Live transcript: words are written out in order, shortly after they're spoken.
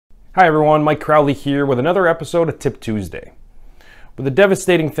Hi everyone, Mike Crowley here with another episode of Tip Tuesday. With the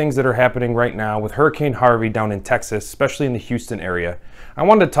devastating things that are happening right now with Hurricane Harvey down in Texas, especially in the Houston area, I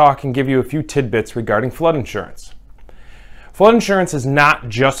wanted to talk and give you a few tidbits regarding flood insurance. Flood insurance is not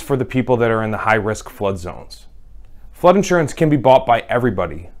just for the people that are in the high-risk flood zones. Flood insurance can be bought by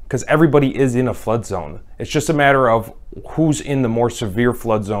everybody because everybody is in a flood zone. It's just a matter of who's in the more severe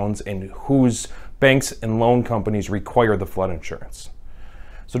flood zones and whose banks and loan companies require the flood insurance.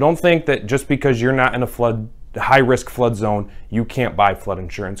 So don't think that just because you're not in a high-risk flood zone, you can't buy flood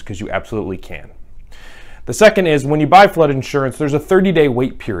insurance, because you absolutely can. The second is, when you buy flood insurance, there's a 30-day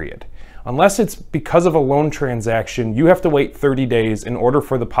wait period. Unless it's because of a loan transaction, you have to wait 30 days in order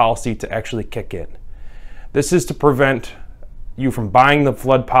for the policy to actually kick in. This is to prevent you from buying the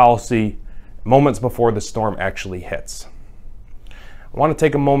flood policy moments before the storm actually hits. I want to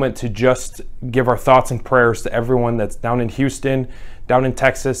take a moment to just give our thoughts and prayers to everyone that's down in Houston, down in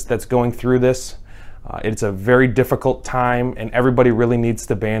Texas, that's going through this. It's a very difficult time, and everybody really needs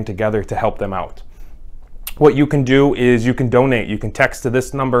to band together to help them out. What you can do is you can donate. You can text to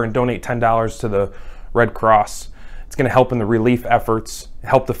this number and donate $10 to the Red Cross. It's going to help in the relief efforts,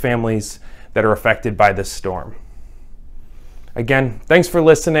 help the families that are affected by this storm. Again, thanks for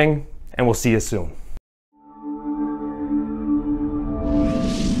listening, and we'll see you soon.